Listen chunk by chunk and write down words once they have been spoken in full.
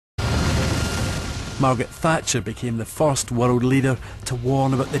Margaret Thatcher became the first world leader to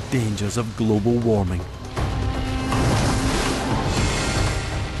warn about the dangers of global warming.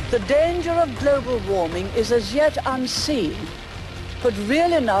 The danger of global warming is as yet unseen, but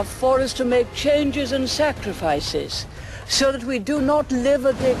real enough for us to make changes and sacrifices so that we do not live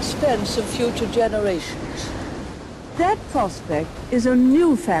at the expense of future generations. That prospect is a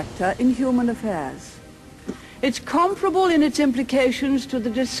new factor in human affairs. It's comparable in its implications to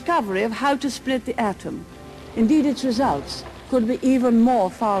the discovery of how to split the atom. Indeed, its results could be even more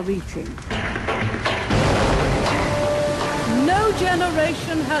far-reaching. No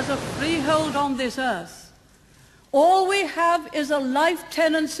generation has a freehold on this earth. All we have is a life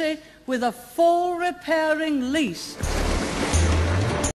tenancy with a full repairing lease.